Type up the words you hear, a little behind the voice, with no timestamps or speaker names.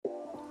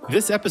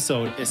This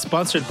episode is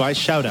sponsored by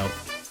Shoutout,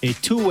 a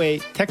two-way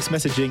text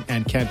messaging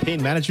and campaign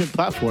management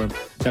platform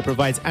that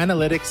provides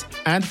analytics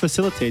and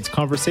facilitates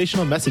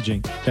conversational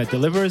messaging that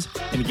delivers,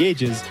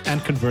 engages,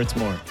 and converts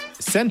more.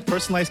 Send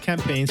personalized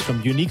campaigns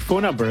from unique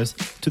phone numbers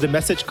to the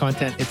message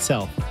content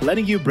itself,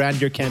 letting you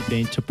brand your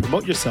campaign to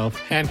promote yourself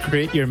and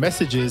create your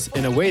messages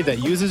in a way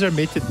that users are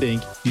made to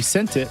think you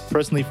sent it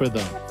personally for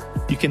them.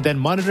 You can then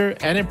monitor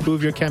and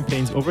improve your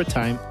campaigns over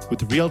time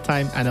with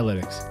real-time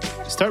analytics.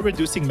 Start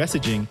reducing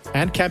messaging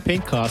and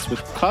campaign costs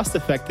with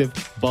cost-effective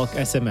bulk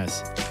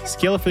SMS.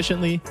 Scale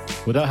efficiently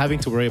without having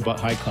to worry about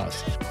high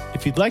costs.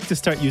 If you'd like to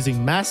start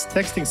using mass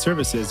texting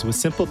services with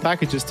simple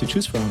packages to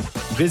choose from,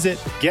 visit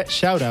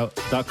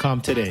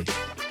getshoutout.com today.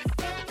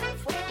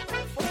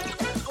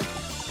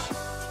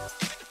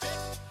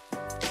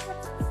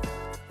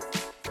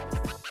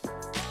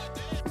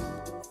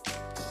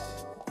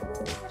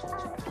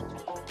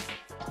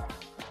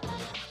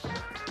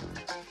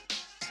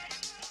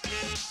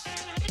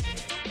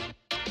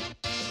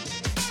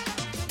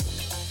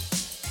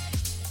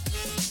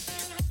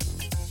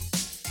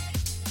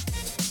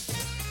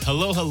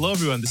 Hello,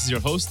 everyone. This is your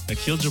host,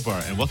 Akil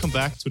Jabbar, and welcome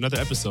back to another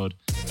episode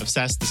of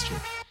SaaS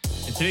District.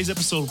 In today's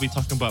episode, we'll be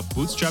talking about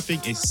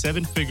bootstrapping a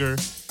seven-figure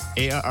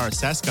ARR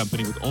SaaS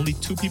company with only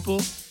 2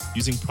 people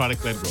using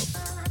product-led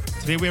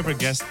growth. Today, we have our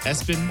guest,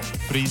 Espen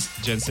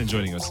Friis Jensen,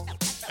 joining us.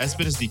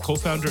 Espen is the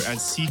co-founder and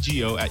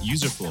CGO at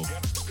Userflow,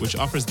 which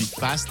offers the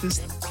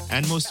fastest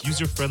and most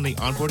user-friendly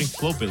onboarding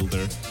flow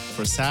builder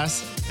for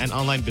SaaS and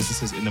online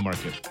businesses in the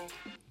market.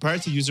 Prior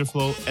to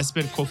Userflow,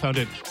 Espen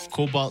co-founded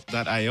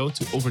Cobalt.io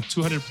to over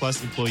 200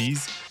 plus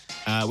employees,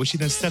 which he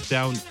then stepped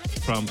down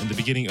from in the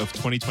beginning of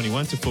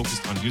 2021 to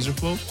focus on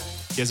Userflow.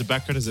 He has a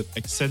background as an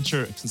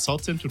Accenture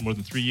consultant with more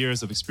than 3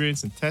 years of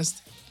experience in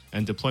test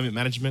and deployment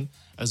management,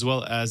 as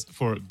well as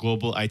for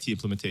global IT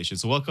implementation.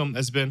 So welcome,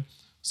 Espen.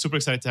 Super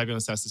excited to have you on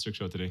the SaaS District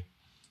show today.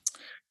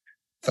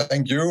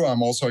 Thank you.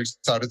 I'm also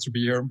excited to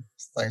be here.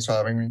 Thanks for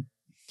having me.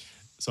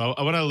 So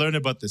I want to learn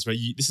about this, right?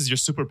 This is your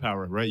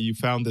superpower, right? You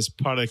found this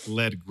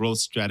product-led growth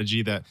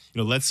strategy that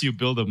lets you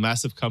build a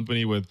massive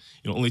company with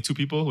only 2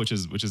 people, which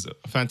is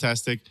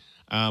fantastic.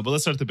 But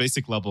let's start at the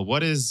basic level.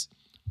 What is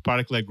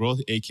product-led growth,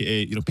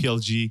 aka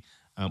PLG?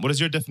 What is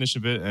your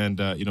definition of it? And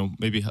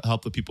maybe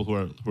help the people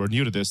who are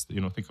new to this,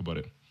 think about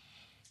it.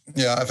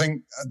 Yeah, I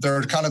think there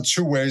are kind of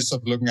 2 ways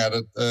of looking at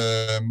it.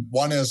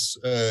 One is,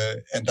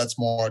 and that's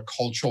more a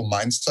cultural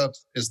mindset,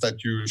 is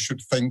that you should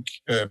think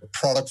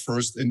product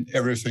first in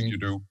everything you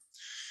do.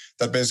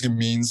 That basically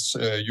means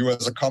you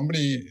as a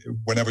company,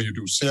 whenever you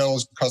do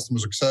sales, customer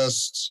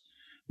success,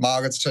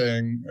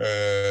 marketing,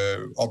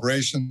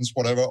 operations,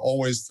 whatever,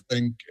 always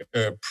think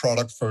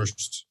product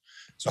first.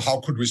 So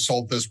how could we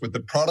solve this with the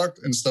product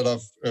instead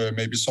of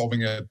maybe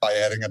solving it by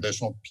adding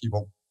additional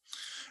people?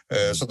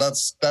 So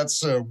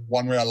that's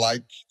one way I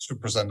like to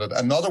present it.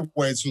 Another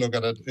way to look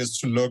at it is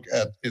to look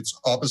at its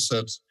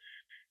opposite,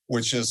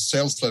 which is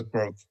sales-led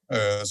growth.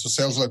 So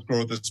sales-led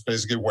growth is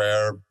basically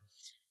where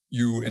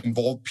you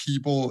involve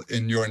people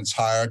in your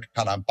entire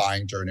kind of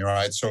buying journey,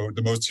 right? So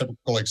the most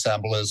typical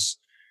example is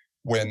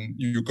when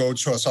you go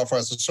to a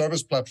software as a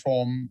service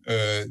platform,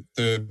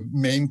 the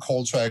main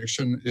call to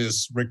action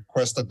is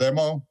request a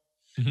demo.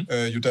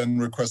 Mm-hmm. You then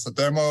request a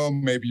demo.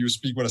 Maybe you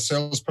speak with a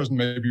salesperson.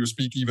 Maybe you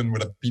speak even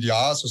with a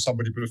BDR, so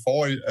somebody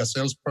before a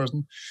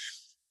salesperson,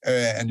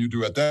 and you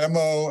do a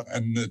demo,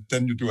 and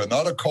then you do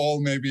another call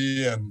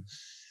maybe,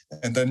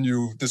 and then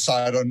you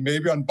decide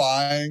on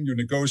buying. You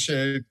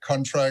negotiate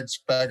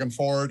contracts back and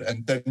forth,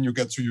 and then you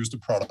get to use the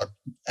product.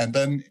 And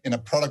then in a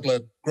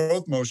product-led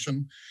growth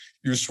motion,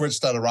 you switch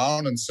that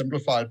around and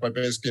simplify it by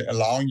basically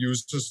allowing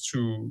users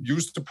to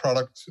use the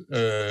product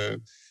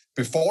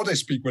before they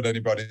speak with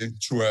anybody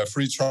through a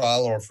free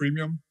trial or a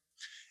freemium.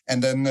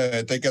 And then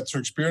they get to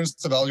experience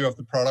the value of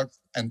the product,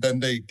 and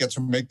then they get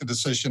to make the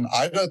decision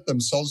either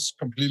themselves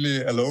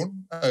completely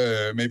alone,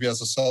 maybe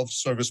as a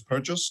self-service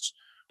purchase,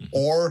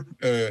 or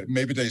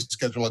maybe they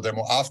schedule a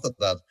demo after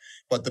that.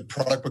 But the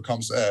product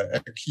becomes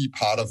a key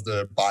part of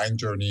the buying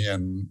journey,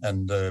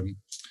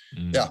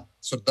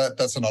 so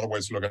that's another way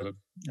to look at it.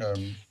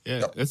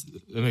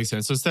 That makes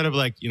sense. So instead of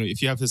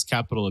if you have this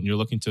capital and you're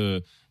looking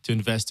to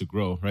invest to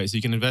grow, right? So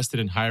you can invest it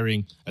in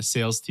hiring a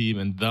sales team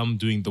and them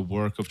doing the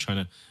work of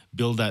trying to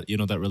build that,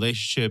 that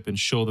relationship and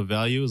show the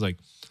values. Like,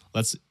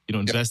 let's,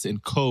 invest in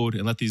code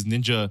and let these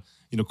ninja,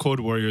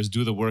 code warriors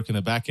do the work in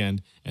the back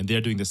end, and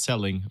they're doing the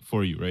selling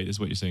for you, right? Is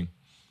what you're saying.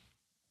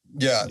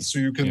 Yeah, so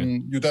you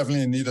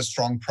definitely need a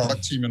strong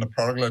product team in a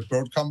product-led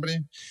growth company.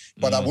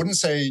 But I wouldn't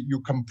say you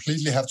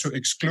completely have to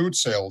exclude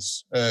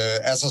sales.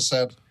 As I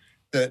said,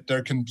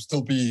 there can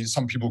still be,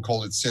 some people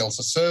call it sales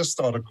assist,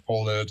 or they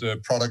call it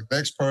product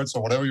experts,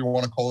 or whatever you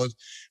want to call it.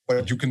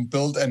 But you can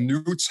build a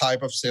new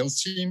type of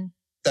sales team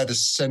that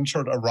is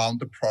centered around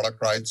the product,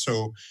 right?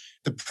 So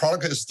the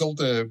product is still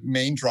the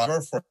main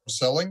driver for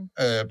selling,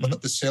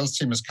 but the sales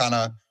team is kind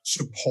of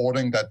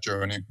supporting that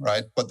journey,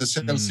 right? But the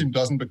sales team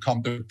doesn't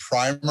become the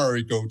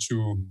primary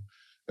go-to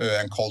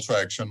and call to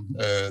action.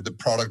 The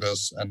product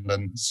is, and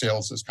then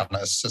sales is kind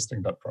of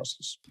assisting that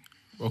process.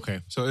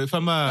 Okay, so if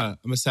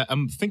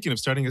I'm thinking of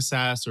starting a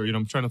SaaS, or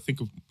I'm trying to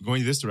think of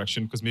going this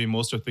direction, because maybe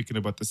most are thinking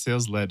about the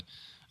sales-led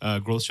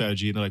growth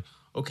strategy, and they're like,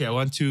 okay, I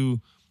want to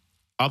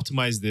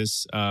optimize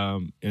this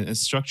and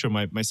structure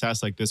my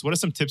SaaS like this. What are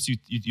some tips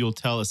you'll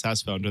tell a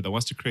SaaS founder that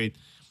wants to create,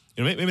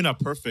 maybe not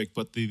perfect,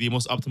 but the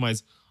most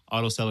optimized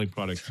auto selling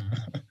product?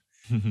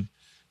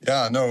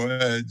 Yeah,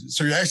 no.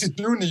 So you actually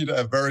do need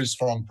a very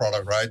strong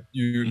product, right?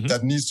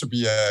 That needs to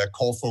be a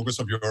core focus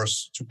of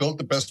yours. To build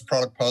the best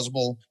product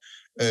possible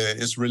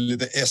is really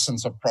the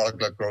essence of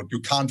product-led growth.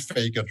 You can't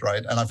fake it,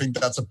 right? And I think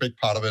that's a big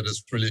part of it.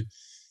 Is really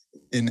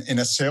in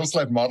a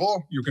sales-led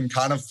model, you can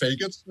kind of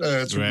fake it.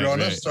 To be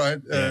honest, right?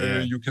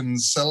 You can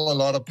sell a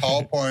lot of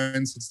PowerPoints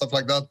and stuff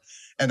like that,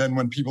 and then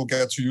when people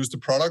get to use the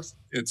product,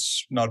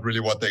 it's not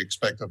really what they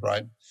expected,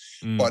 right?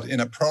 But in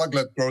a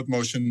product-led growth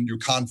motion, you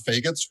can't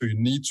fake it. So you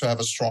need to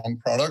have a strong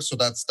product. So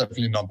that's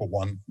definitely number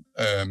one.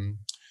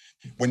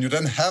 When you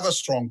then have a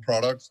strong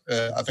product,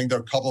 I think there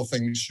are a couple of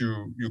things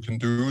you can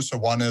do. So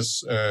one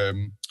is,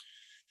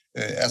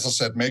 as I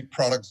said, make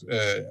product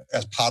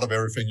as part of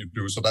everything you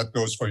do. So that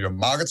goes for your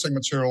marketing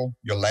material.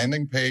 Your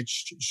landing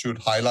page should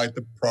highlight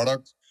the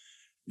product.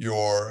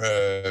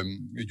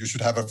 You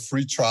should have a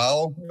free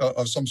trial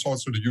of some sort,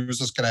 so the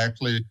users can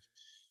actually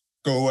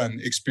go and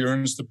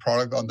experience the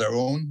product on their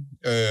own.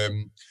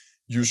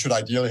 You should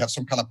ideally have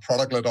some kind of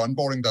product-led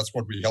onboarding. That's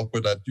what we help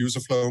with at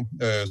Userflow.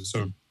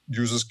 So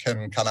users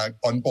can kind of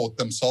onboard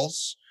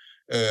themselves.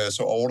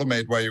 So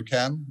automate where you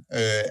can.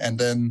 And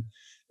then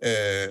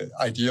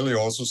ideally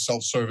also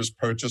self-service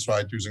purchase,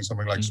 right? Using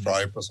something like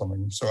Stripe or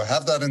something. So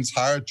have that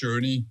entire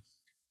journey,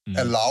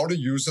 allow the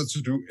user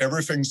to do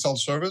everything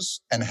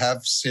self-service, and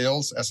have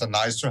sales as a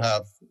nice to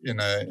have in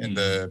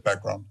the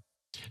background.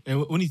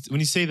 And when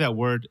you say that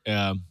word,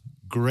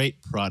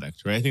 great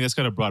product, right? I think that's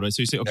kind of broad, right?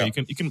 So you say, okay,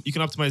 you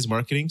can optimize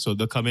marketing, so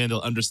they'll come in, they'll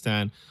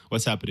understand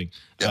what's happening.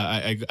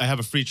 I have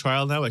a free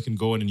trial now. I can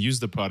go in and use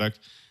the product,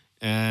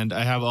 and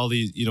I have all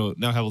these,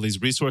 now have all these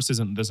resources,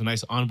 and there's a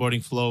nice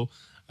onboarding flow.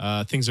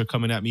 Things are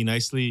coming at me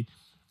nicely,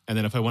 and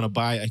then if I want to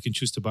buy, I can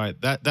choose to buy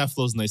it. That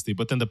flows nicely.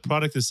 But then the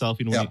product itself,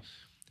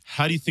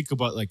 how do you think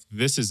about like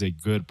this is a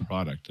good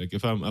product? Like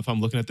if I'm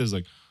looking at this,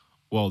 like,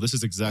 well, this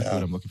is exactly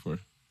what I'm looking for.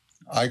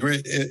 I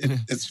agree.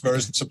 It's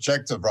very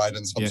subjective, right,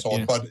 in some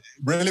sort. But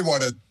really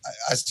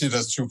I see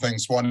there's two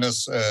things. One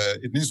is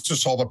it needs to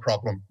solve a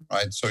problem,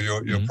 right? So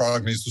your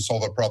product needs to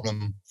solve a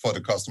problem for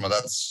the customer.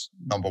 That's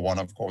number one,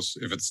 of course.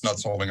 If it's not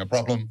solving a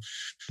problem,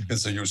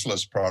 it's a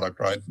useless product,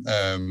 right?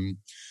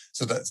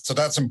 So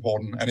that's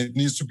important. And it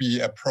needs to be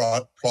a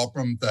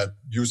problem that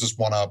users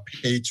want to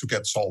pay to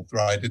get solved,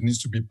 right? It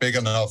needs to be big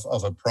enough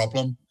of a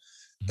problem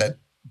that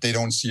they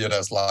don't see it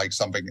as like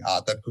something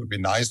that could be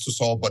nice to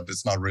solve, but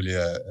it's not really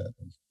a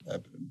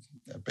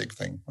big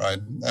thing, right?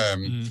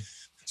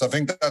 So I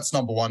think that's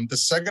number one. The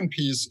second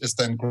piece is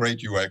then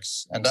great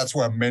UX. And that's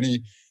where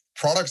many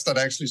products that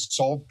actually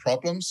solve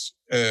problems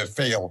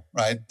fail,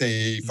 right?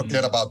 They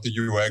forget about the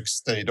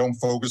UX. They don't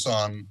focus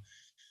on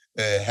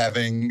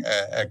having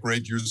a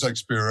great user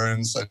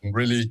experience, and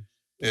really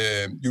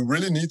you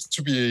really need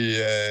to be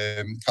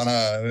kind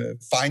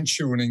of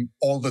fine-tuning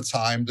all the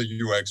time the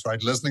UX,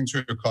 right? Listening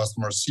to your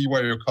customers, see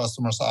where your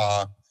customers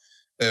are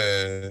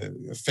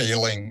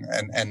failing,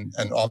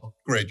 and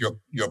upgrade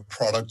your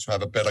product to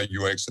have a better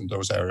UX in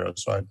those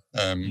areas, right?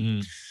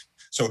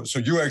 So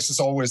UX is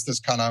always this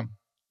kind of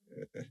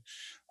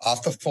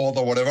afterthought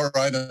or whatever,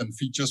 right? And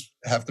features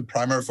have the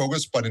primary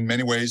focus, but in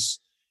many ways,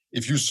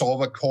 if you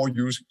solve a core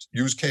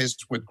use case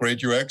with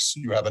great UX,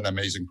 you have an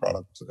amazing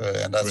product.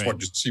 And that's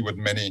what you see with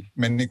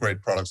many great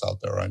products out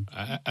there, right?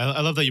 I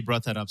love that you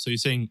brought that up. So you're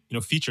saying,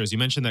 features. You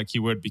mentioned that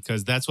keyword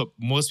because that's what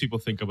most people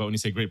think about when you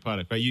say great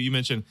product, right? You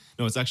mentioned,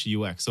 no, it's actually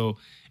UX. So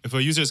if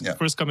a user is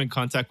first come in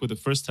contact with the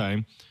first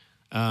time,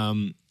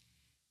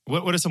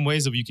 what are some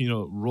ways that you can,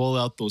 roll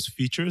out those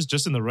features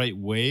just in the right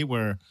way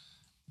where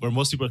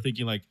most people are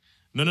thinking like,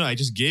 no, I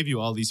just gave you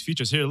all these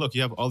features. Here, look,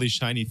 you have all these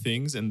shiny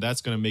things, and that's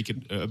going to make it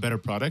a better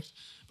product.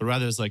 But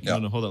rather, it's like,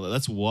 no, hold on.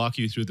 Let's walk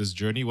you through this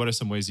journey. What are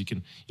some ways you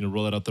can,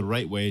 roll it out the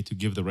right way to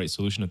give the right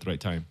solution at the right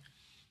time?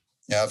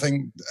 Yeah, I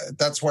think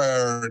that's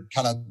where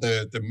kind of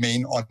the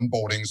main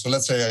onboarding. So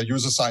let's say a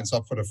user signs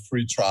up for the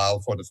free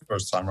trial for the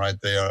first time, right?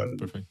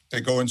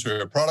 They go into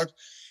your product.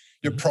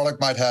 Your product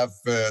might have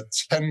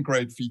 10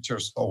 great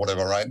features or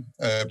whatever, right?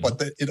 But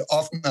it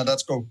often, and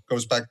that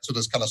goes back to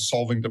this kind of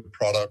solving the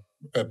product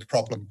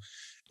problem.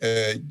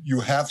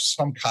 You have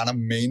some kind of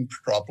main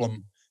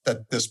problem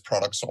that this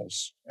product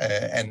solves.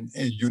 And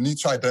you need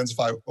to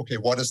identify, okay,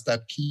 what is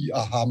that key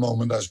aha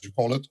moment, as you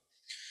call it?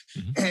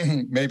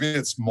 Maybe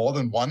it's more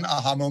than one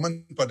aha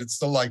moment, but it's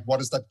still like,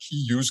 what is that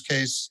key use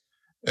case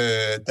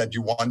that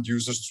you want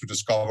users to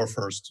discover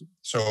first?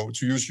 So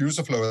to use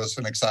Userflow as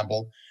an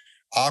example,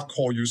 our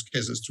core use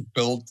case is to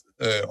build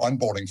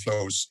onboarding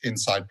flows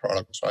inside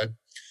products, right?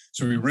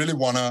 So we really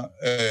want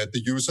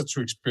the user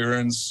to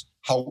experience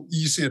how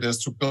easy it is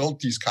to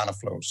build these kind of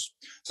flows.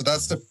 So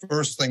that's the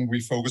first thing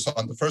we focus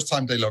on. The first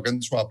time they log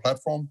into our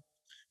platform,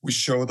 we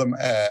show them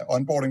an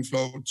onboarding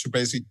flow to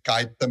basically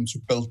guide them to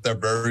build their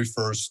very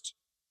first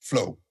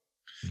flow.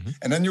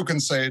 And then you can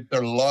say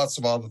there are lots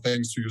of other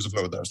things to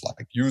Userflow. There's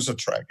like user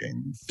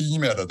tracking,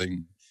 theme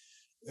editing,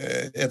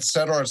 et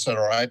cetera,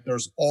 right?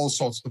 There's all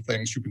sorts of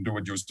things you can do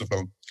with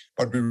Userflow,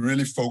 but we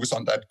really focus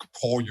on that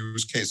core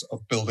use case of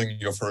building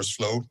your first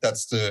flow.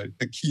 That's the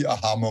key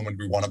aha moment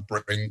we want to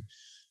bring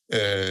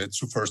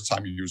to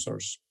first-time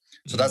users.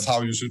 So that's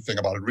how you should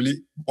think about it.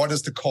 Really, what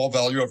is the core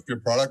value of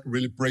your product?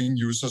 Really bring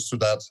users to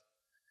that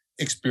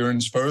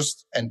experience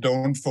first, and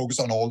don't focus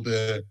on all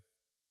the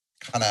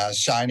kind of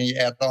shiny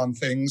add-on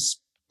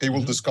things. They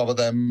will discover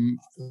them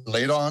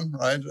later on,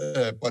 right?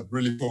 But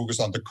really focus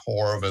on the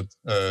core of it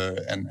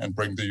and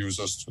bring the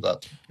users to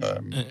that.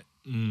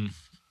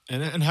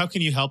 And how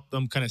can you help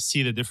them kind of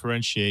see the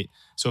differentiate?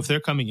 So if they're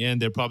coming in,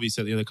 they're probably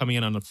they're coming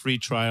in on a free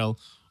trial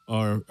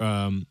or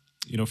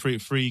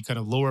free kind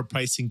of lower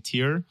pricing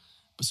tier.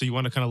 So you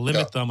want to kind of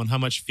limit them on how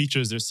much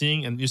features they're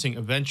seeing, and you're saying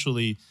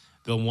eventually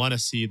they'll want to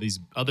see these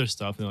other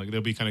stuff. And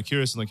they'll be kind of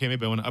curious and like, hey,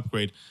 maybe I want to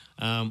upgrade.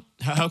 How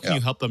can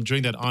you help them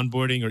during that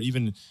onboarding or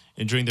even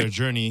during their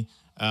journey,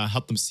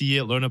 help them see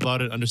it, learn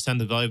about it, understand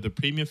the value of the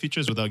premium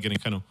features without getting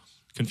kind of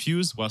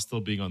confused while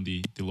still being on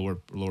the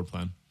lower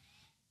plan?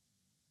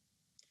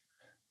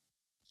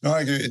 No,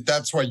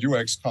 that's where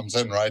UX comes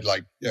in, right?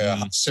 Like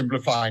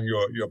simplifying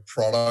your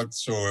product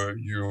so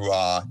you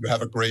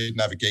have a great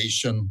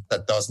navigation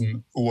that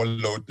doesn't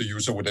overload the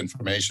user with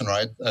information,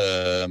 right?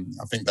 I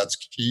think that's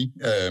key.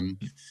 And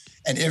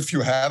if you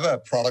have a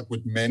product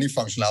with many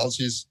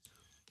functionalities,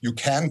 you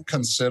can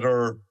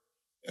consider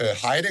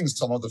hiding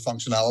some of the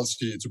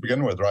functionality to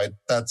begin with, right?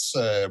 That's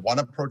one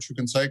approach you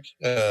can take.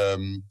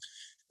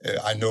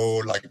 I know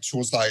like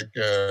tools like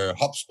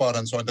HubSpot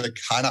and so on, they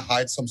kind of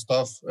hide some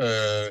stuff.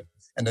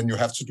 And then you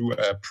have to do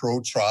a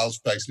pro trial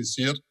to actually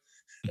see it.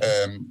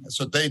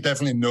 So they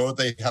definitely know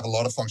they have a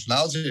lot of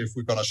functionality. If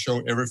we're going to show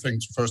everything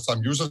to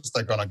first-time users,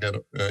 they're going to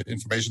get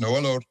information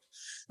overload.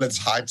 Let's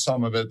hide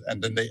some of it.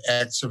 And then they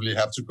actively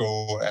have to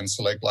go and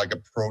select like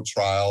a pro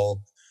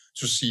trial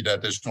to see the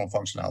additional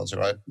functionality,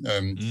 right?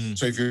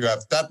 So if you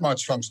have that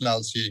much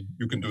functionality,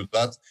 you can do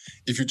that.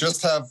 If you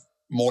just have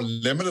more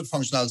limited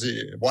functionality,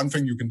 one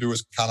thing you can do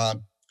is kind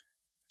of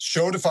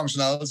show the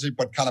functionality,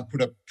 but kind of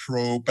put a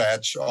pro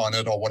badge on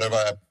it or whatever,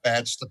 a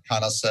badge that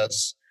kind of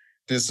says,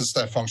 this is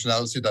the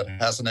functionality that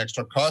has an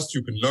extra cost.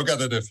 You can look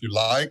at it if you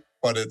like,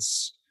 but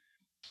it's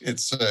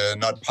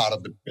not part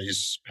of the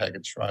base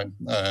package, right?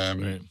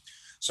 Right.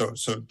 So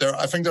there,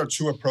 I think there are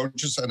two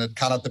approaches, and it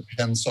kind of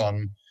depends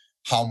on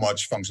how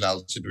much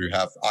functionality do you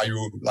have. Are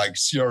you like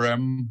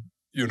CRM,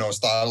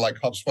 style like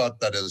HubSpot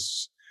that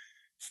is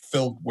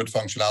filled with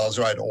functionality,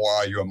 right? Or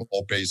are you a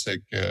more basic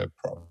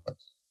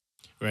product?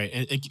 Right.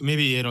 And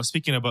maybe,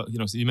 speaking about,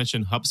 so you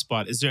mentioned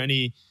HubSpot. Is there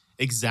any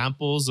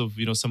examples of,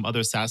 some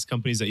other SaaS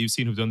companies that you've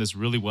seen who've done this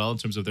really well in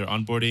terms of their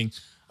onboarding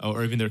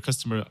or even their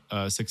customer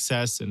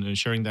success and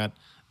ensuring that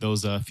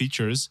those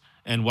features,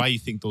 and why you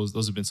think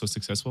those have been so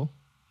successful?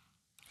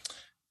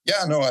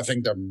 Yeah, no, I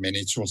think there are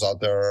many tools out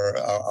there.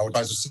 I would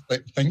try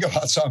to think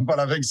about some, but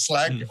I think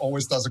Slack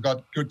always does a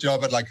good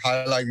job at like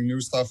highlighting new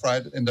stuff,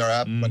 right, in their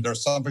app. When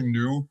there's something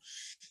new,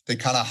 they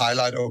kind of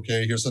highlight,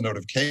 okay, here's a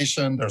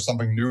notification. There's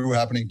something new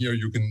happening here.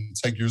 You can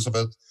take use of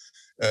it.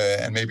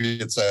 And maybe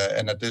it's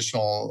an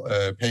additional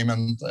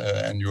payment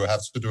and you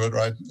have to do it,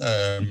 right?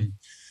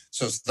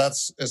 So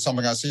that's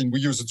something I've seen.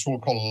 We use a tool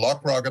called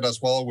LogRocket as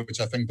well,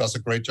 which I think does a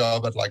great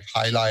job at like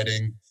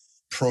highlighting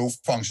pro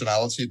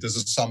functionality. This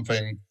is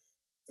something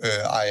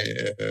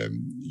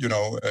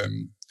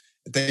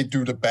they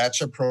do the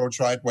batch approach,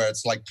 right? Where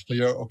it's like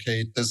clear,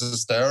 okay, this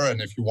is there.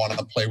 And if you want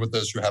to play with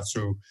this, you have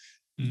to,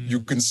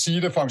 you can see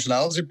the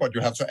functionality, but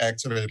you have to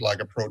activate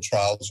like a pro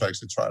trial to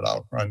actually try it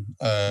out, right?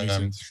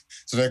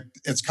 So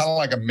it's kind of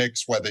like a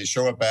mix where they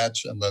show a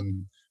batch and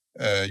then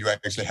you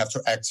actually have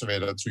to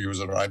activate it to use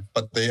it, right?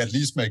 But they at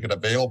least make it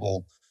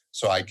available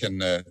so I can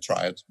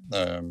try it.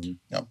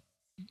 Yeah.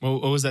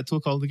 What was that tool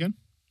called again?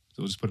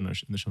 So we'll just put it in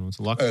the show notes.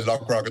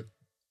 LogRocket.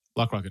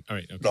 LogRocket. All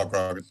right. Okay.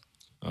 LogRocket.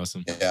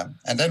 Awesome. Yeah.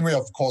 And then we,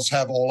 of course,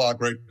 have all our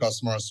great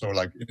customers. So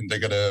like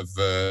Indicative,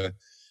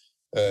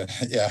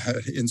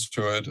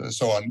 Intuit,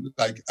 so on.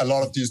 Like a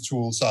lot of these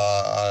tools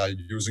are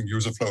using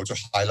Userflow to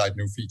highlight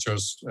new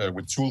features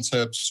with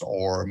tooltips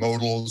or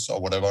modals or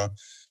whatever,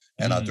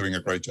 and are doing a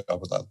great job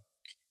with that.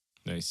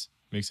 Nice.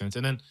 Makes sense.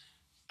 And then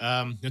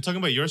you're talking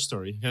about your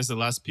story. Here's the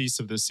last piece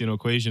of this,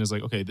 equation is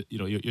like, okay,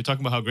 you're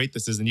talking about how great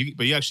this is,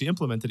 but you actually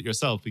implemented it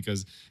yourself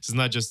because this is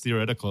not just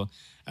theoretical.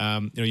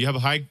 You have a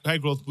high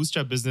growth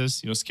bootstrap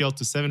business, scaled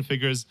to 7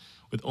 figures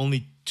with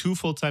only 2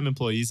 full-time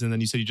employees, and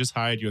then you said you just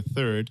hired your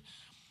third.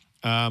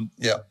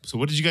 So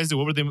what did you guys do?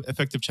 What were the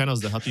effective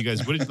channels that helped you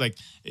guys? What did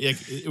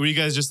were you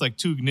guys just like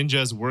 2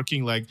 ninjas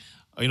working like,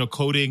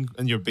 coding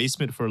in your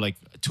basement for like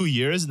 2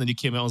 years, and then you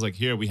came out and was like,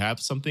 here, we have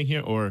something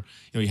here, or,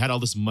 you had all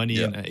this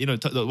money and,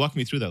 walk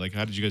me through that. Like,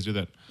 how did you guys do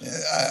that?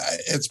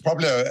 It's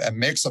probably a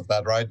mix of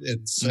that, right?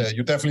 It's,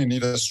 you definitely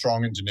need a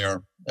strong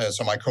engineer.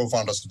 So my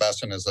co-founder,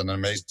 Sebastian, is an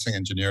amazing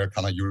engineer,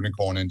 kind of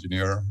unicorn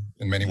engineer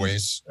in many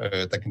ways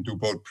that can do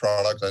both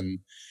product and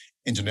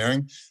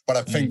engineering. But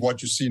I think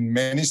what you see in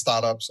many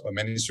startups or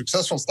many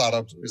successful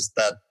startups is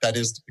that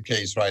is the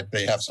case, right?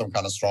 They have some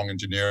kind of strong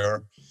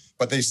engineer,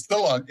 but they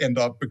still end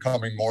up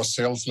becoming more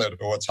sales-led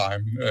over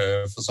time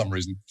for some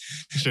reason.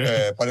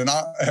 Sure. But in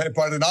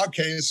our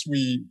case,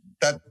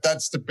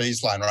 that's the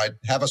baseline, right?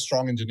 Have a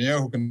strong engineer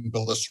who can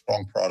build a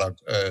strong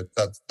product.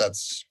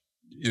 That's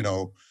you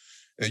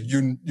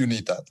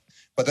need that.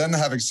 But then,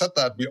 having said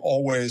that, we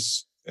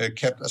always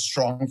kept a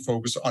strong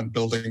focus on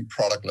building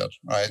product-led,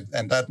 right?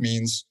 And that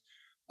means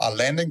our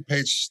landing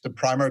page, the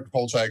primary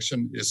call to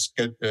action is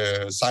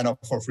sign up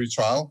for a free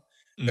trial.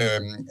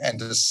 And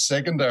the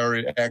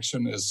secondary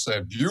action is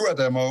view a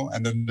demo,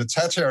 and then the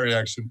tertiary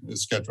action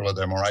is schedule a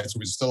demo, right? So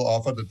we still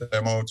offer the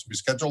demo to be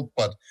scheduled,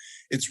 but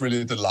it's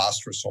really the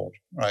last resort,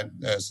 right?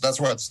 So that's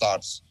where it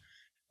starts.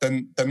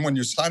 Then when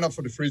you sign up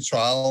for the free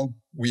trial,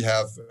 we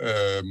have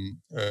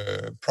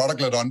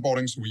product-led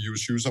onboarding. So we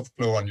use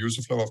UserFlow and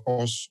UserFlow, of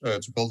course,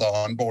 to build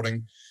our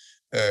onboarding.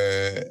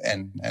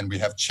 And we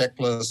have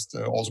checklists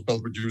also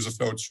built with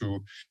UserFlow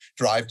to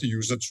drive the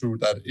user through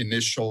that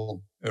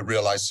initial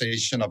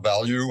realization of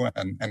value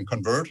and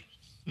convert.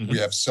 We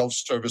have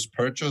self-service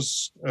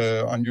purchase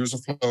on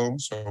UserFlow.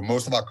 So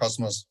most of our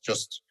customers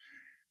just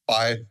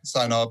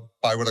sign up,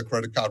 buy with a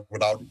credit card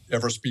without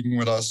ever speaking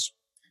with us.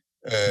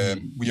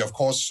 We, of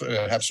course,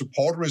 have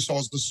support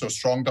resources, so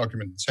strong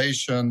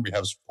documentation. We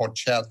have support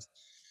chat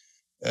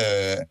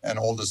and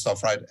all this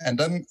stuff, right? And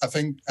then I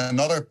think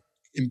another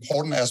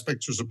important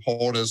aspect to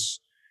support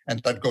is,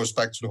 and that goes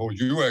back to the whole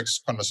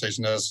UX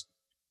conversation, is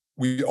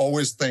we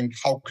always think,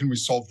 how can we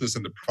solve this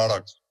in the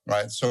product,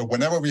 right? So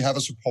whenever we have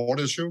a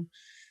support issue,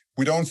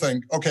 we don't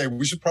think, okay,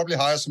 we should probably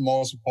hire some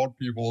more support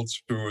people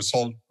to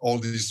solve all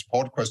these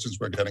support questions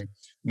we're getting.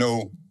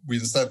 No, we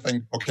instead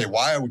think, okay,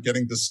 why are we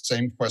getting the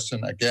same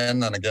question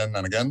again and again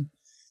and again?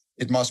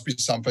 It must be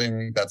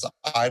something that's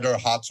either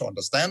hard to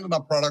understand in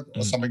our product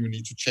or something we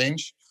need to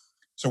change.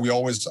 So we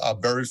always are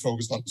very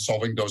focused on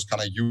solving those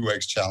kind of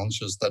UX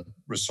challenges that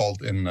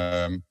result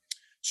in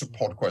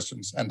support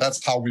questions. And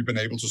that's how we've been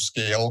able to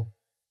scale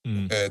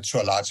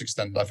to a large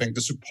extent. I think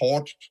the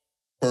support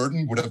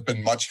burden would have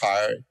been much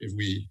higher if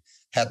we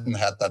hadn't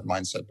had that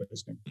mindset,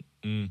 basically.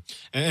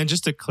 And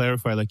just to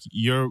clarify, like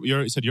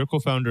you said your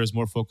co-founder is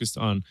more focused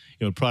on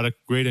product,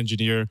 great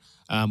engineer.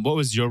 What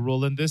was your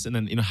role in this? And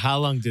then how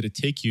long did it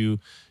take you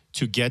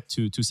to get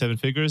to 7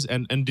 figures?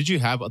 And did you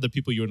have other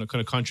people you were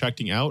kind of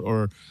contracting out,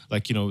 or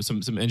like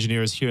some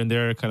engineers here and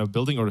there kind of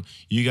building, or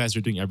you guys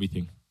are doing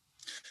everything?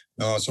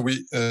 No, so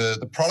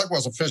the product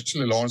was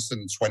officially launched in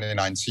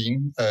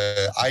 2019.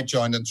 I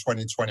joined in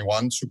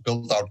 2021 to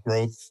build out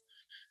growth.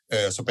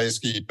 So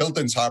basically build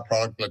the entire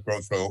product like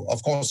growth flow.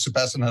 Of course,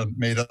 Sebastian had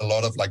made a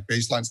lot of like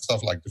baseline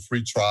stuff like the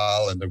free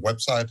trial and the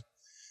website,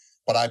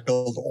 but I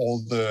built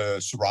all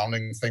the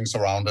surrounding things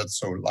around it.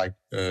 So like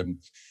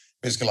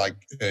basically like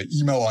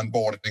email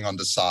onboarding on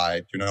the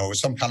side,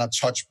 some kind of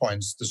touch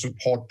points, the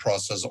support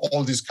process,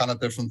 all these kind of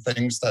different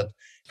things that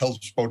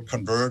helps both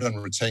convert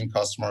and retain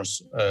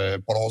customers,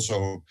 but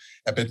also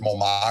a bit more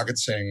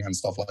marketing and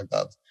stuff like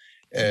that.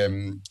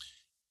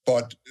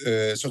 But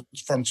so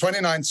from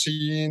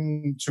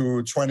 2019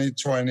 to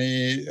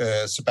 2020,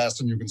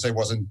 Sebastian, you can say,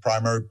 was in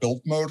primary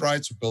build mode,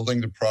 right? So building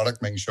the product,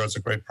 making sure it's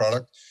a great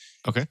product.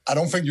 Okay. I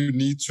don't think you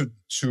need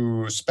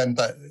to spend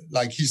that.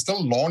 Like he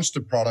still launched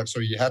the product, so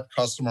he had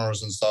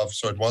customers and stuff.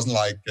 So it wasn't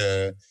like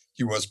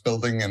he was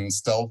building in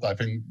stealth. I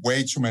think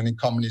way too many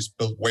companies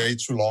build way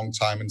too long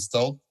time in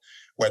stealth,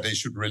 where they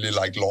should really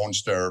like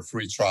launch their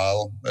free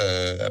trial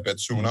a bit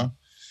sooner.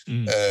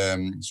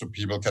 So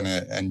people can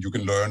and you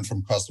can learn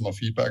from customer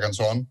feedback and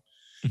so on.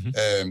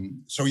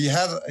 So he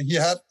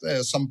had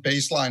some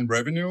baseline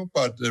revenue,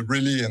 but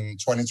really in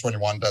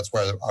 2021, that's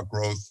where our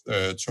growth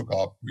took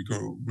up. We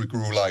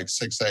grew like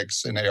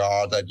 6x in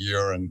AR that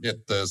year and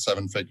hit the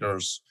 7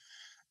 figures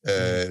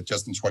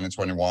just in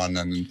 2021.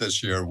 And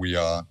this year we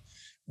are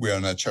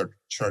on a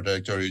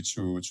trajectory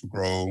to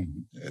grow,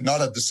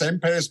 not at the same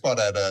pace, but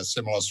at a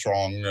similar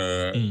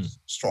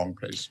strong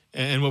pace.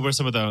 And what were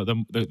some of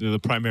the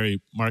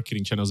primary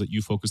marketing channels that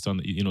you focused on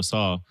that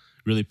saw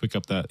really pick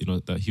up that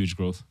that huge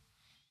growth?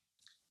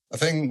 I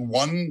think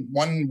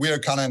one we are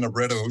kind of in a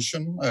red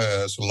ocean.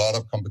 So a lot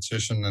of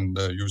competition in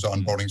the user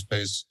onboarding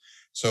space.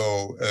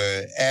 So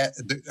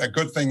a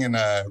good thing in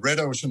a red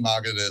ocean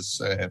market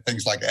is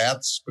things like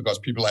ads, because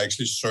people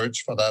actually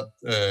search for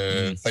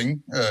that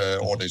thing,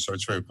 or they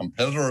search for your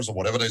competitors or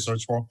whatever they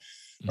search for,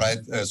 right?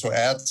 So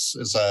ads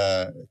is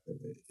a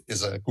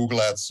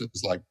Google Ads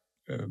is like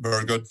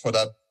very good for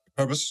that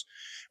purpose.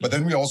 But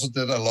then we also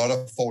did a lot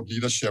of thought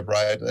leadership,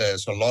 right?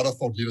 So a lot of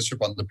thought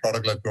leadership on the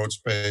product-led growth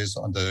space,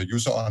 on the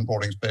user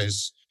onboarding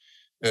space,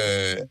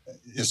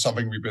 is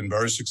something we've been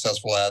very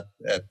successful at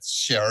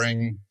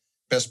sharing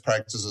best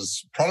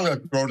practices.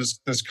 Product-led growth is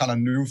this kind of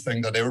new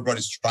thing that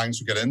everybody's trying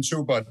to get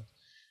into, but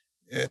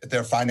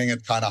they're finding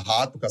it kind of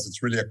hard because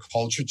it's really a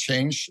culture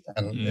change,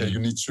 and you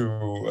need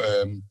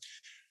to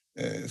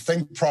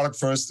think product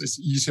first is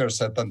easier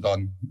said than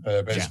done,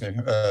 basically.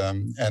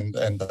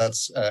 And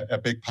that's a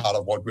big part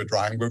of what we're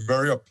trying. We're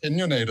very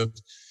opinionated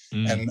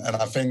And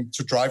I think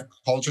to drive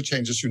culture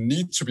changes, you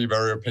need to be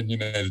very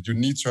opinionated. You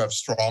need to have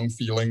strong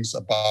feelings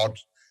about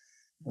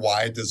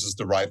why this is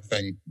the right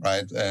thing,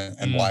 right?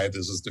 And why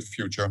this is the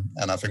future.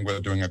 And I think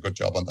we're doing a good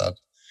job on that.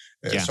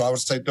 So I would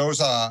say those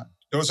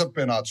have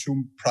been our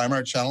two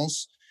primary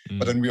channels.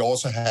 But then we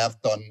also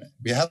have done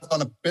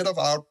a bit of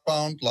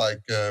outbound,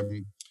 like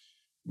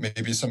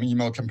maybe some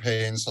email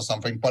campaigns or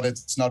something, but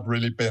it's not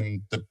really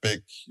been the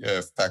big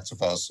factor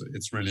for us.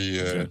 It's really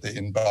the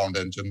inbound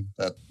engine.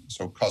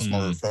 So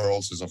customer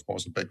referrals is of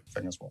course a big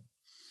thing as well.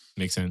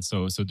 Makes sense.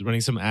 So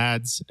running some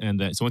ads,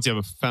 and so once you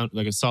have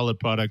a solid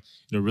product,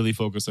 really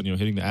focus on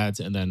hitting the ads,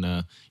 and then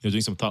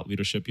doing some thought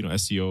leadership,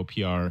 SEO,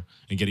 PR,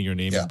 and getting your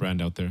name and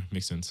brand out there.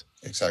 Makes sense.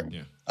 Exactly.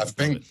 Yeah. I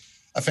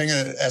think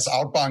as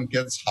outbound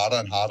gets harder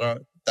and harder,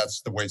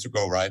 that's the way to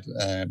go, right?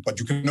 But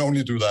you can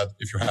only do that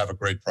if you have a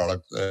great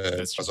product,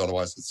 because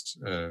otherwise it's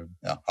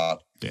hard.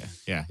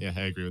 Yeah.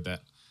 I agree with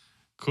that.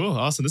 Cool,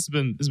 awesome. This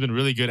has been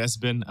really good,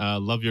 Esben.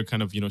 Love your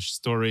kind of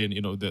story and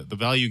the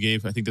value you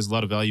gave. I think there's a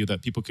lot of value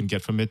that people can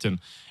get from it. And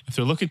if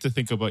they're looking to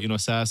think about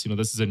SaaS,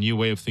 this is a new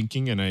way of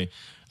thinking, and I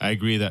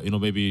agree that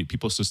maybe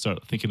people should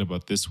start thinking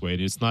about this way.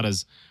 It's not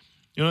as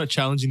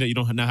challenging that you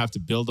don't now have to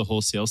build a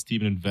whole sales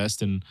team and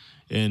invest in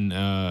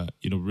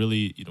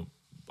really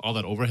all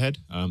that overhead,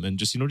 and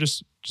just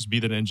be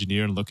that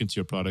engineer and look into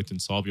your product and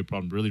solve your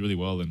problem really, really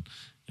well, and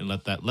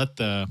let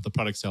the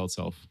product sell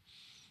itself.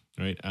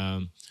 Right.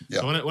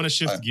 So I want to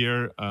shift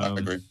gear. I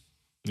agree.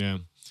 Yeah.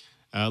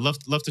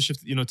 Love to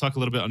shift. Talk a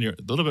little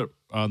bit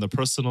on the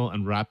personal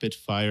and rapid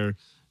fire.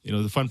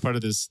 The fun part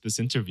of this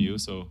interview.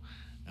 So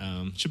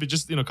should be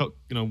just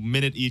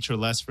minute each or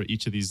less for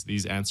each of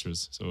these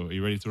answers. So are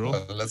you ready to roll?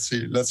 Let's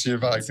see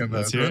if I can.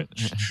 Let's hear it.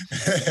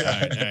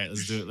 All right.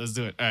 Let's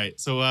do it. All right.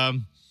 So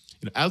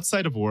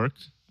outside of work.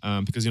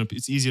 Because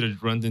it's easy to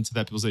run into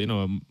that. People say,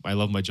 I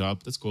love my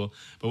job. That's cool.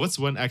 But what's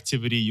one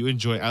activity you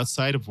enjoy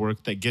outside of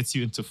work that gets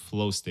you into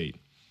flow state?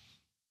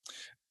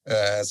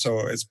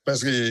 So it's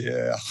basically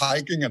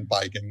hiking and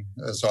biking.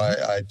 So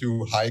I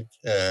do hike.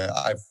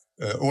 I've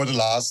over the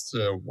last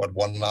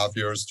 1.5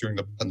 years during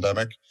the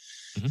pandemic,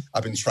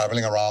 I've been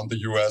traveling around the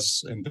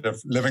U.S.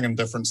 living in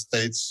different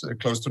states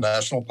close to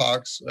national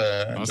parks,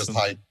 and just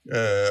hike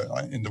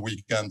in the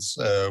weekends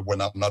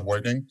when I'm not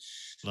working.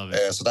 Love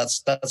it. So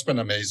that's been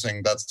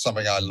amazing. That's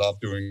something I love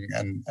doing,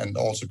 and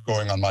also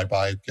going on my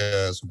bike,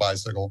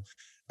 bicycle.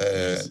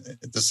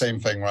 The same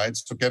thing, right?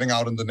 So getting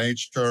out in the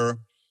nature,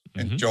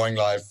 enjoying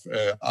life.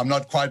 I'm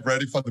not quite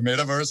ready for the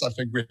metaverse. I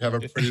think we have a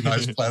pretty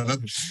nice planet,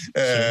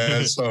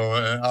 so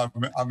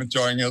I'm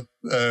enjoying it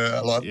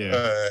a lot.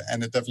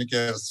 And it definitely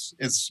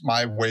it's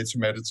my way to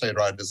meditate.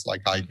 Right? It's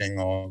like hiking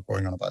or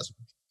going on a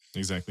bicycle.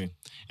 Exactly.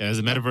 Yeah, there's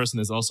a metaverse and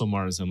there's also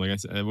Mars. I'm like, I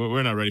said,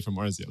 we're not ready for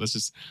Mars yet.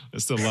 There's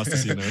still lots to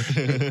see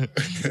there.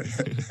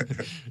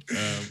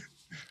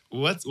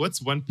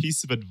 What's one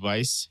piece of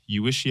advice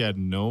you wish you had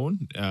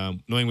known,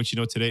 knowing what you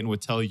know today, and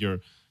would tell your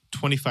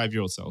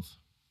 25-year-old self?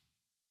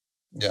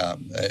 Yeah,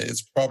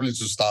 it's probably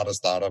to start a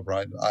startup,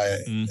 right?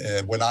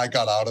 When I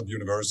got out of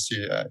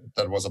university,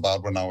 that was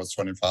about when I was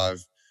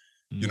 25.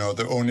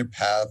 The only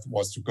path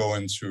was to go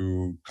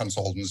into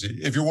consultancy.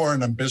 If you were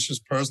an ambitious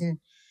person,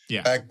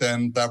 back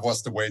then, that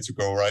was the way to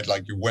go, right?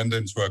 Like you went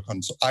into a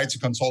IT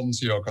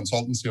consultancy or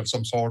consultancy of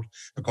some sort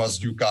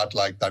because you got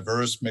like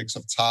diverse mix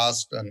of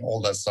tasks and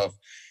all that stuff.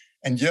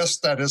 And yes,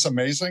 that is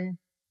amazing.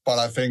 But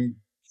I think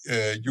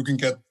you can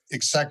get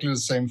exactly the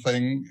same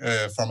thing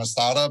from a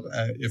startup,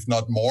 if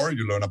not more.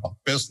 You learn about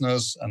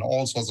business and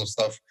all sorts of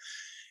stuff.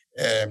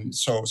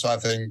 So I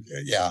think,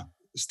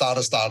 start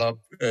a startup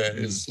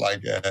is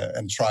like,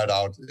 and try it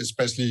out,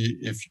 especially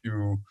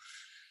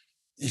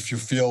if you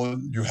feel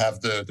you have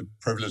the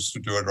privilege to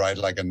do it right,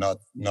 like, and not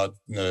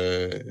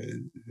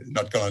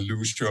gonna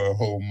lose your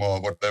home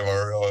or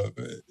whatever, or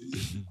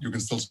you can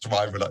still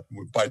survive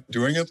by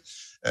doing it.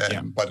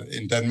 But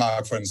in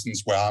Denmark, for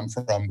instance, where I'm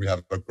from, we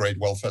have a great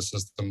welfare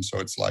system. So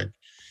it's like,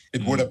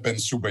 it would have been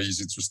super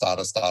easy to start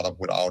a startup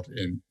without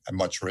a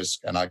much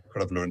risk. And I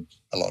could have learned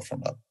a lot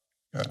from that.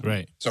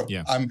 Right. So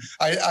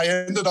I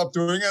ended up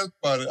doing it,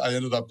 but I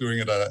ended up doing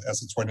it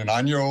as a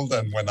 29-year-old.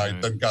 And when I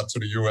then got to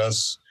the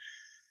US,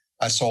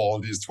 I saw all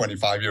these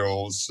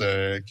 25-year-olds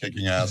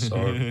kicking ass. So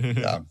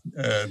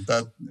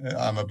that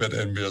I'm a bit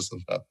envious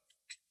of that.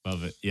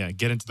 Love it. Yeah,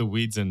 get into the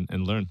weeds and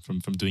learn from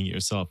doing it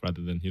yourself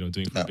rather than doing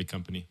it for a big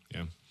company.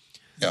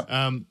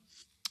 Yeah.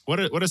 What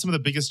are some of the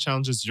biggest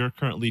challenges you're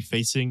currently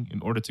facing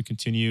in order to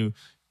continue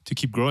to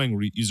keep growing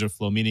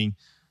Userflow? Meaning,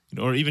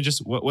 or even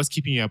just what's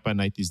keeping you up at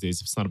night these days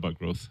if it's not about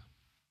growth?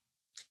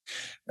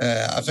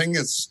 I think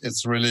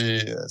it's really,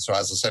 so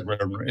as I said,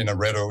 we're in a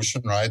red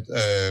ocean, right?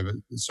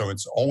 So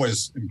it's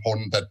always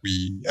important that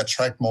we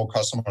attract more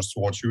customers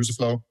towards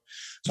Userflow.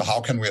 So how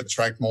can we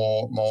attract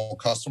more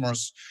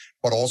customers,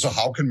 but also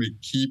how can we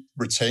keep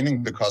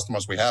retaining the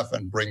customers we have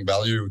and bring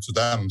value to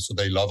them so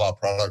they love our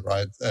product,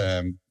 right?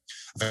 I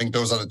think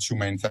those are the two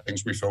main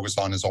things we focus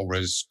on, is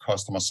always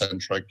customer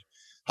centric.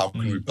 How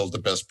can we build the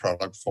best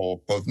product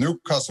for both new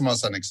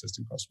customers and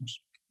existing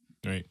customers?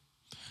 Right.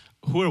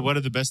 who are one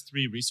of the best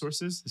 3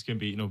 resources? This can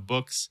be,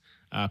 books,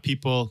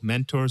 people,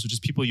 mentors, or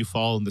just people you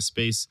follow in the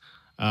space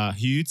who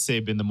you'd say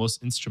have been the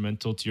most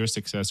instrumental to your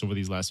success over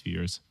these last few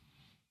years?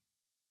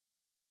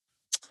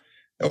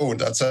 Oh,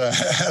 that's a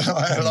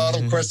lot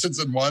of questions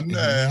in one.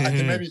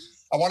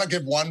 I want to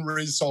give one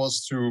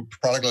resource to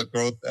product-led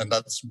growth, and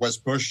that's Wes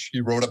Bush.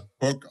 He wrote a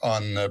book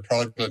on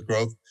product-led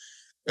growth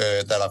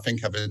that I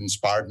think have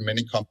inspired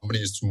many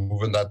companies to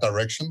move in that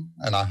direction.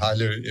 And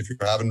if you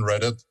haven't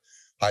read it,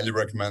 highly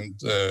recommend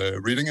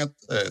reading it.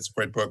 It's a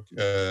great book.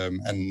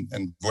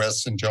 And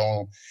Wes in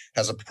general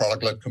has a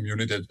product-led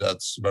community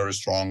that's very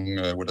strong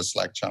with a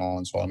Slack channel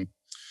and so on.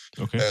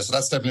 Okay. So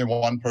that's definitely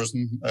one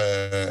person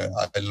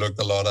I looked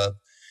a lot at.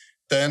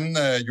 Then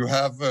you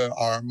have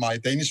my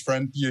Danish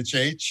friend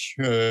DHH,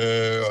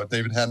 or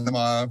David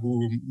Handemeyer,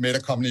 who made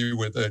a company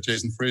with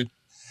Jason Fried,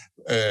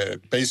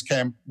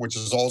 Basecamp, which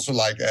is also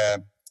like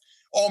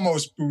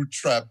almost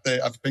bootstrap.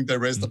 I think they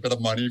raised a bit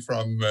of money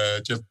from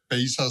Jeff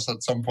Bezos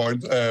at some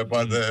point,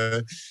 but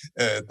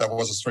that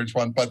was a strange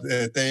one. But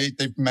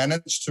they've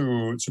managed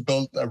to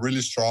build a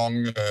really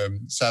strong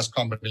SaaS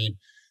company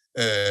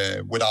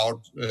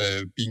without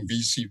being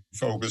VC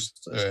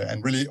focused,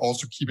 and really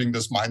also keeping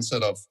this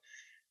mindset of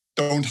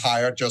don't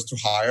hire just to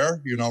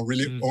hire,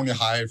 really only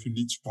hire if you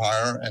need to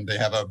hire. And they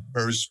have a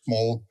very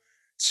small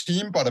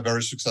team, but a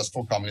very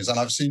successful companies. And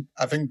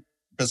I think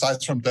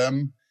besides from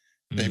them,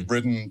 they've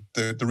written,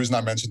 the reason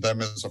I mentioned them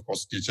is, of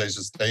course, DJs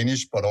is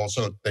Danish, but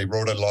also they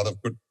wrote a lot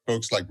of good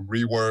books like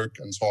Rework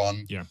and so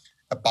on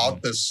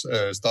about this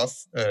stuff.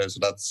 So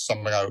that's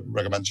something I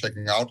recommend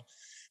checking out.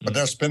 But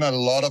there's been a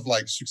lot of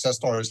success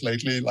stories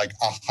lately, like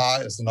Aha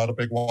is another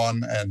big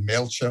one, and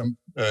MailChimp,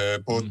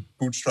 both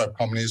bootstrap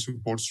companies who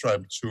bootstrap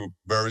to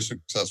very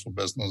successful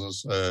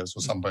businesses. So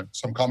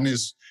some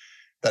companies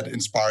that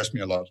inspires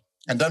me a lot.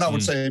 And then I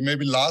would say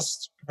maybe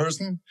last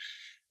person.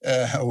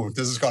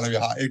 This is going to be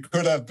hard. It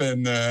could have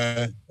been,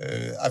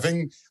 I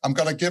think I'm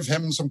going to give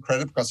him some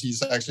credit because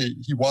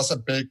he was a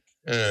big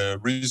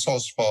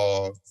resource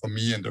for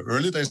me in the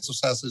early days of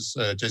SaaS is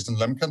Jason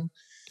Lemkin.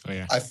 Oh,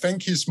 yeah. I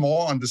think he's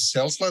more on the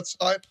sales-led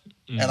side,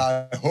 and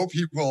I hope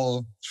he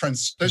will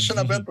transition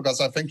a bit because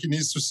I think he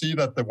needs to see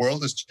that the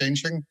world is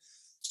changing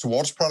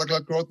towards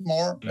product-led growth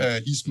more.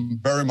 He's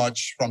very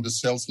much from the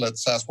sales-led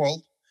SaaS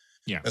world.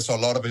 Yeah. So a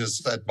lot of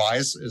his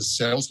advice is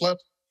sales-led,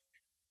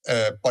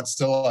 but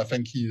still, I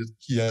think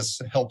he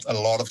has helped a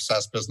lot of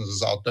SaaS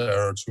businesses out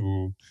there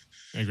to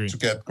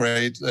get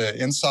great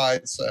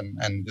insights,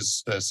 and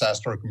this SaaS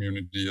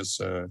community is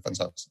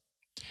fantastic.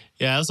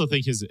 Yeah, I also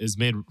think his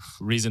main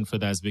reason for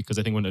that is because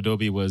I think when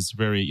Adobe was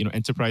very,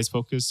 enterprise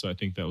focused, so I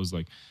think that was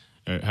like,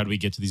 how do we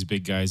get to these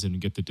big guys and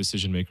get the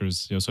decision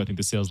makers? So I think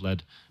the sales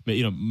led,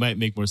 might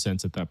make more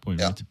sense at that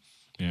point, right?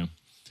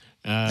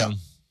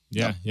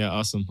 Yeah.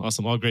 Awesome.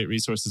 All great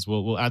resources.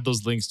 We'll add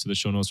those links to the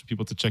show notes for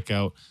people to check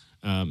out,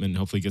 and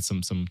hopefully get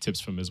some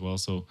tips from as well.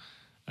 So,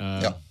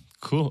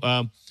 cool.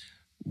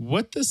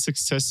 What does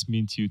success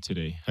mean to you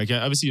today? Like,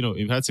 obviously,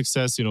 you've had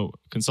success,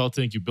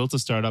 consulting, you built a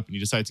startup and you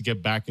decided to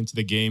get back into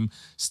the game,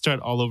 start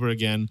all over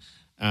again.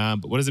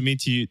 But what does it mean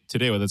to you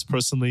today, whether it's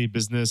personally,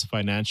 business,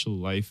 financial,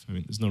 life? I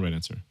mean, there's no right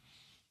answer.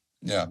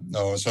 Yeah,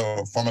 no.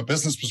 So from a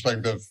business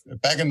perspective,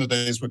 back in the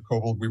days with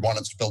Cobalt, we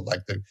wanted to build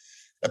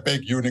a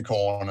big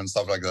unicorn and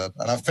stuff like that.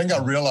 And I think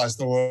I realized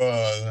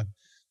over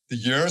the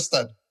years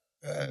that,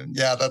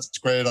 that's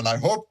great. And I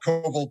hope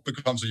Cobalt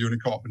becomes a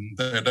unicorn.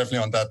 They're definitely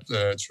on that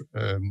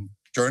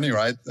journey,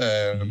 right?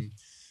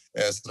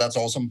 So that's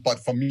awesome. But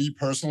for me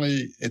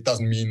personally, it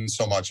doesn't mean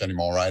so much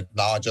anymore, right?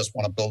 Now I just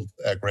want to build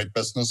a great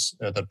business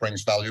that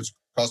brings value to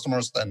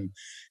customers and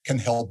can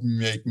help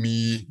make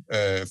me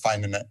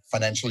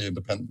financially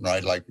independent,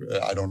 right?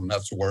 I don't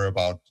have to worry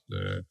about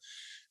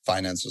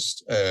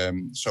finances.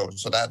 So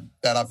that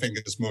I think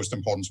is most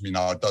important to me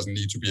now. It doesn't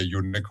need to be a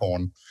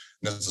unicorn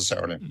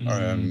necessarily,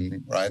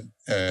 right?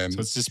 So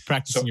it's just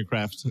practicing your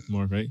craft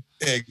more, right?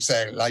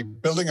 Exactly, like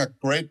building a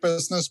great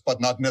business, but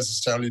not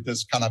necessarily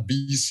this kind of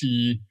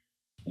VC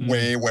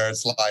way where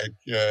it's like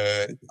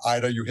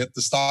either you hit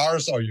the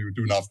stars or you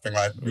do nothing,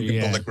 right? You can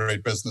build a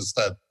great business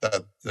that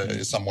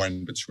is somewhere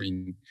in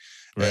between.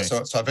 Right.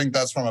 So I think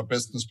that's from a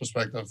business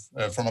perspective.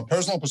 From a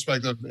personal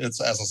perspective,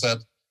 it's, as I said,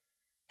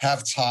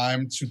 have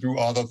time to do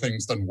other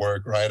things than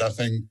work, right? I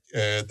think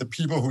the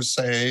people who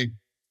say,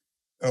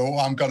 oh,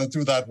 I'm going to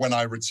do that when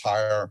I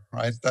retire,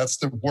 right? That's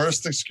the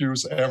worst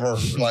excuse ever.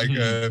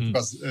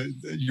 Because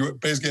you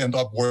basically end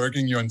up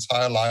working your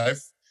entire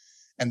life.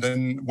 And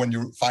then when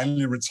you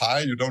finally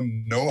retire, you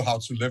don't know how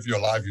to live your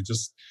life.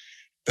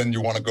 Then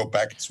you want to go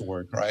back to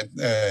work, right?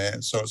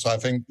 So I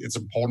think it's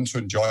important to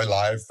enjoy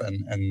life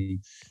and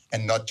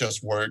not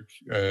just work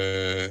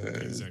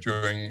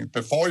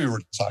before you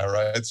retire,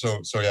 right?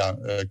 So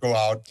go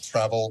out,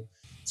 travel,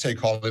 take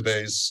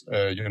holidays.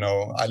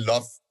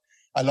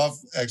 I love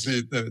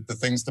actually the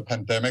things the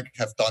pandemic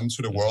have done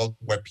to the world,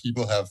 where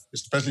people have,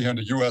 especially here in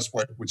the US,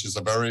 which is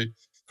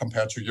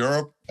compared to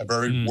Europe, a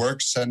very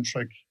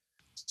work-centric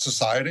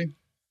society.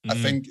 I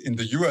think in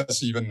the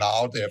US even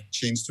now, they have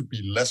changed to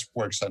be less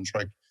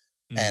work-centric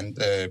and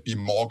be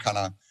more kind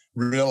of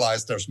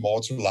realize there's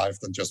more to life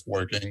than just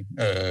working.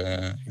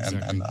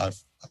 Exactly. And I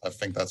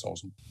think that's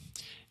awesome.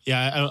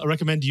 Yeah, I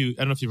recommend you. I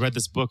don't know if you read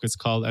this book. It's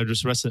called, I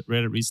just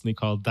read it recently,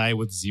 called Die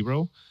with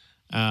Zero.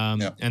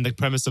 And the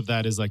premise of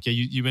that is like,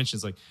 you mentioned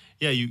it's like,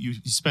 you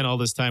spend all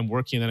this time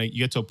working, and then you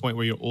get to a point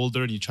where you're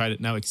older and you try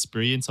to now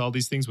experience all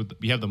these things.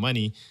 You have the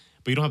money,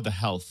 but you don't have the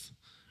health,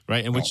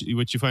 right? And what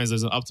you find is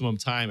there's an optimum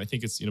time. I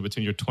think it's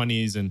between your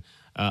 20s and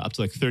up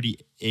to like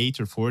 38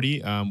 or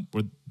 40,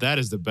 where that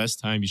is the best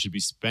time you should be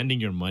spending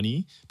your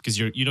money, because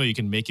you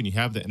can make it, and you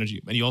have the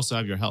energy, and you also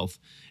have your health,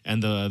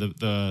 and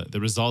the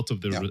result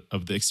of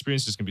the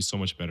experience is going to be so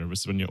much better.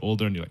 Versus when you're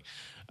older and you're like,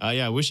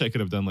 I wish I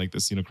could have done like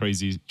this,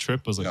 crazy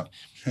trip. I was like,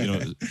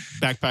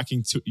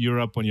 backpacking to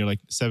Europe when you're like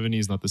 70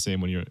 is not the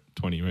same when you're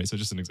 20, right? So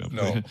just an example.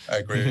 No, I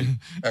agree.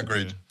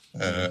 Agreed.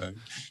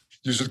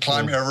 You should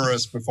climb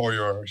Everest before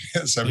you're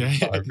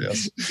 75.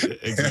 Yes,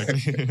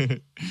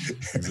 exactly.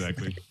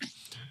 Exactly.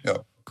 Yeah.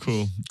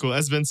 Cool.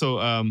 Esben, so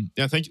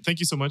thank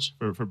you so much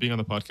for being on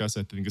the podcast.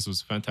 I think this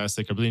was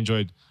fantastic. I really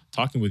enjoyed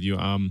talking with you.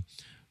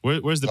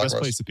 Where's the best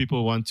place if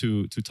people want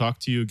to talk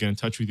to you, get in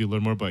touch with you,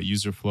 learn more about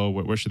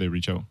Userflow? Where should they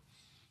reach out?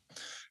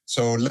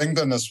 So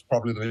LinkedIn is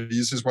probably the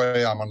easiest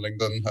way. I'm on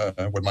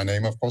LinkedIn with my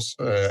name, of course.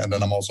 And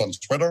then I'm also on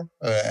Twitter.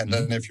 And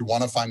then if you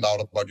want to find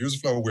out about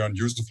Userflow, we're on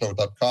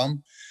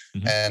userflow.com.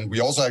 Mm-hmm. And we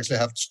also actually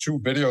have 2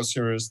 video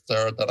series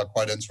there that are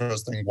quite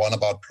interesting. One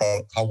about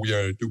how we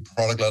do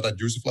product-led at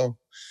Userflow.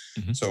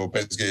 Mm-hmm. So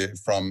basically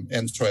from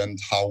end to end,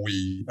 how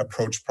we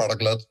approach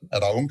product-led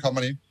at our own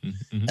company.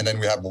 Mm-hmm. And then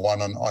we have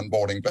one on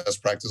onboarding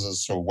best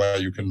practices. So where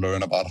you can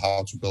learn about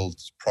how to build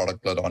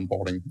product-led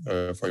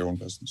onboarding for your own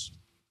business.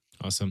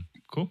 Awesome.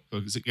 Cool.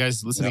 So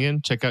guys listening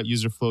in, check out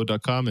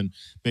userflow.com and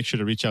make sure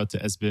to reach out to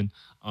Esben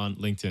on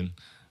LinkedIn.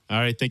 All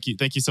right. Thank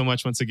you so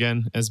much once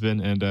again,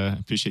 Esben, and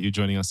appreciate you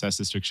joining us SaaS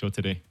District Show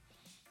today.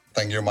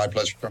 Thank you. My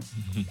pleasure.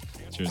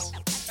 Cheers.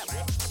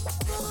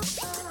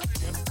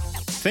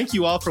 Thank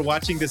you all for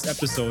watching this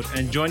episode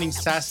and joining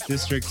SaaS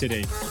District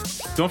today.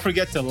 Don't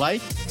forget to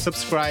like,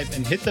 subscribe,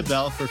 and hit the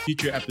bell for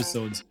future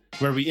episodes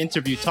where we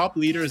interview top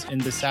leaders in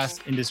the SaaS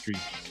industry.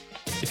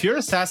 If you're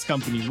a SaaS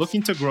company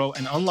looking to grow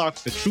and unlock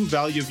the true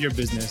value of your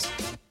business,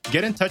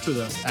 get in touch with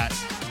us at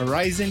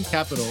Horizon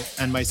Capital,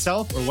 and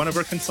myself or one of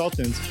our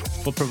consultants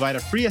will provide a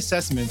free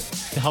assessment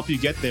to help you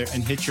get there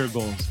and hit your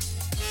goals.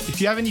 If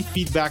you have any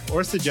feedback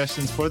or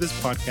suggestions for this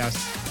podcast,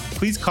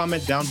 please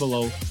comment down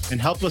below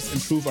and help us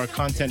improve our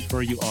content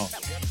for you all.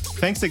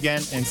 Thanks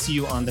again, and see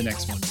you on the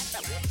next one.